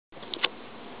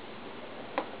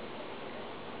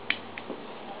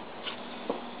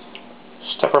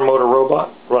Stepper motor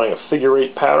robot running a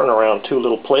figure-8 pattern around two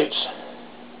little plates.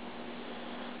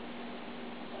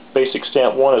 Basic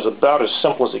stamp 1 is about as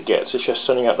simple as it gets. It's just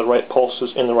sending out the right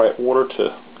pulses in the right order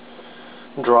to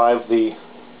drive the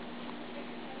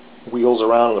wheels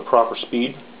around at the proper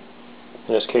speed.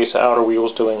 In this case, the outer wheel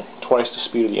is doing twice the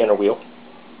speed of the inner wheel.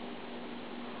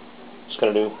 Just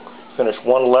going to finish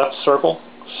one left circle,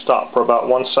 stop for about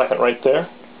 1 second right there,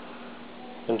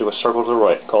 and do a circle to the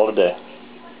right. Call it a day.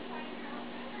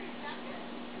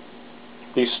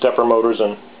 These stepper motors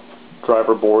and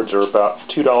driver boards are about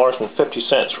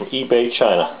 $2.50 from eBay,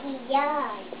 China.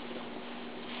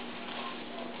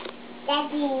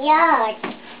 Daddy, yours.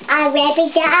 I read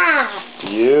it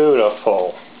up.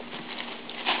 Beautiful.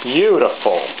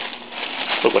 Beautiful.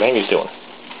 Look what Amy's doing.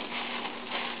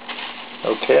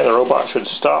 Okay, and the robot should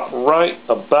stop right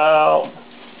about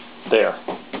there.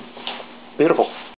 Beautiful.